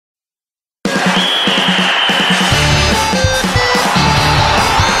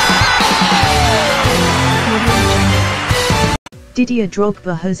Didier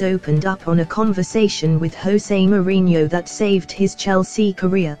Drogba has opened up on a conversation with Jose Mourinho that saved his Chelsea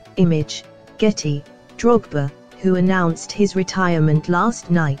career. Image, Getty. Drogba, who announced his retirement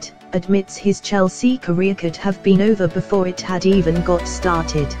last night, admits his Chelsea career could have been over before it had even got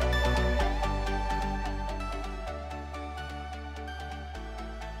started.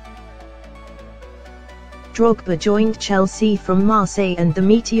 Drogba joined Chelsea from Marseille, and the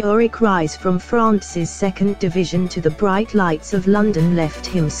meteoric rise from France's second division to the bright lights of London left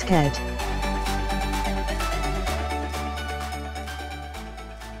him scared.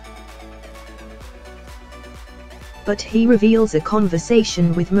 But he reveals a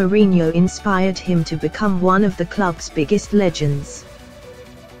conversation with Mourinho inspired him to become one of the club's biggest legends.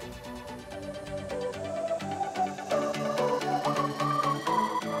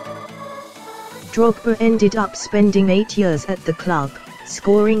 Drogba ended up spending 8 years at the club,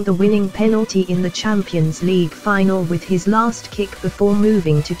 scoring the winning penalty in the Champions League final with his last kick before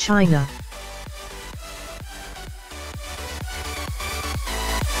moving to China.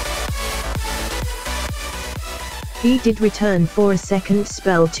 He did return for a second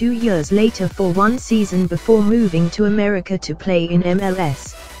spell 2 years later for one season before moving to America to play in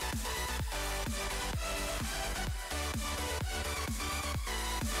MLS.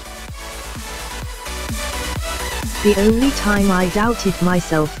 The only time I doubted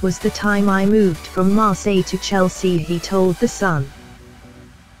myself was the time I moved from Marseille to Chelsea, he told The Sun.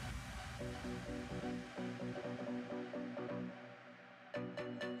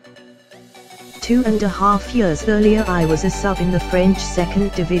 Two and a half years earlier I was a sub in the French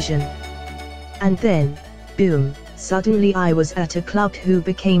second division. And then, boom, suddenly I was at a club who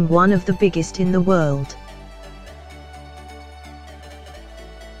became one of the biggest in the world.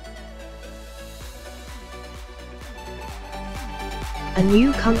 A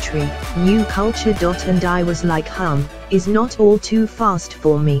new country, new culture. And I was like, is not all too fast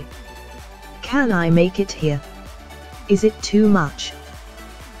for me? Can I make it here? Is it too much?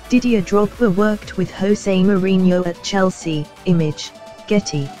 Didier Drogba worked with Jose Mourinho at Chelsea. Image,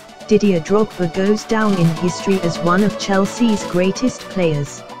 Getty. Didier Drogba goes down in history as one of Chelsea's greatest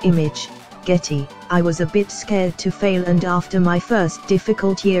players. Image, Getty. I was a bit scared to fail, and after my first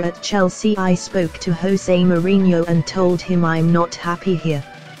difficult year at Chelsea I spoke to Jose Mourinho and told him I'm not happy here.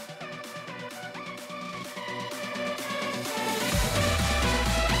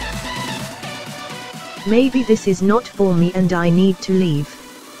 Maybe this is not for me and I need to leave.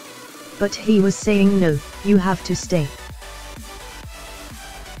 But he was saying, no, you have to stay.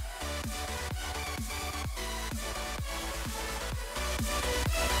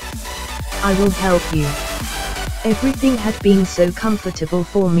 I will help you. Everything had been so comfortable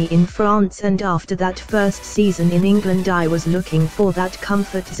for me in France, and after that first season in England I was looking for that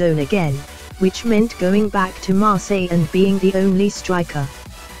comfort zone again, which meant going back to Marseille and being the only striker.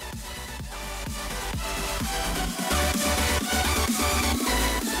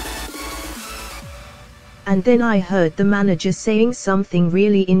 And then I heard the manager saying something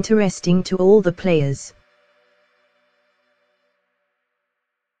really interesting to all the players.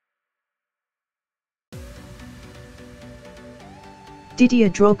 Didier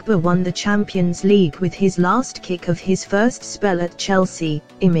Drogba won the Champions League with his last kick of his first spell at Chelsea.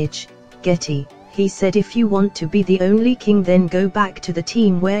 Image, Getty. He said, if you want to be the only king, then go back to the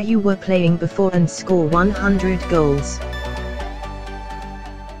team where you were playing before and score 100 goals.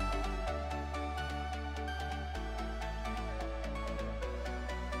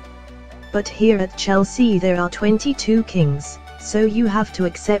 But here at Chelsea there are 22 kings, so you have to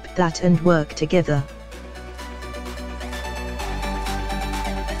accept that and work together.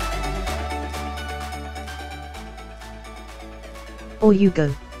 Or you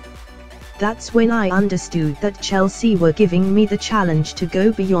go. That's when I understood that Chelsea were giving me the challenge to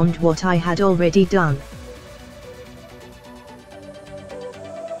go beyond what I had already done.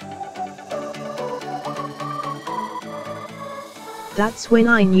 That's when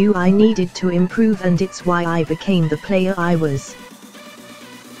I knew I needed to improve, and it's why I became the player I was.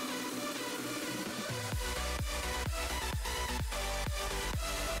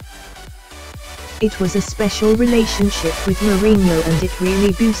 It was a special relationship with Mourinho, and it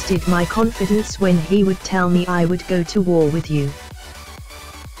really boosted my confidence when he would tell me I would go to war with you.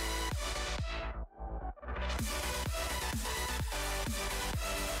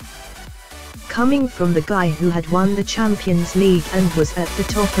 Coming from the guy who had won the Champions League and was at the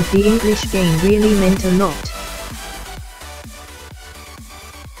top of the English game really meant a lot.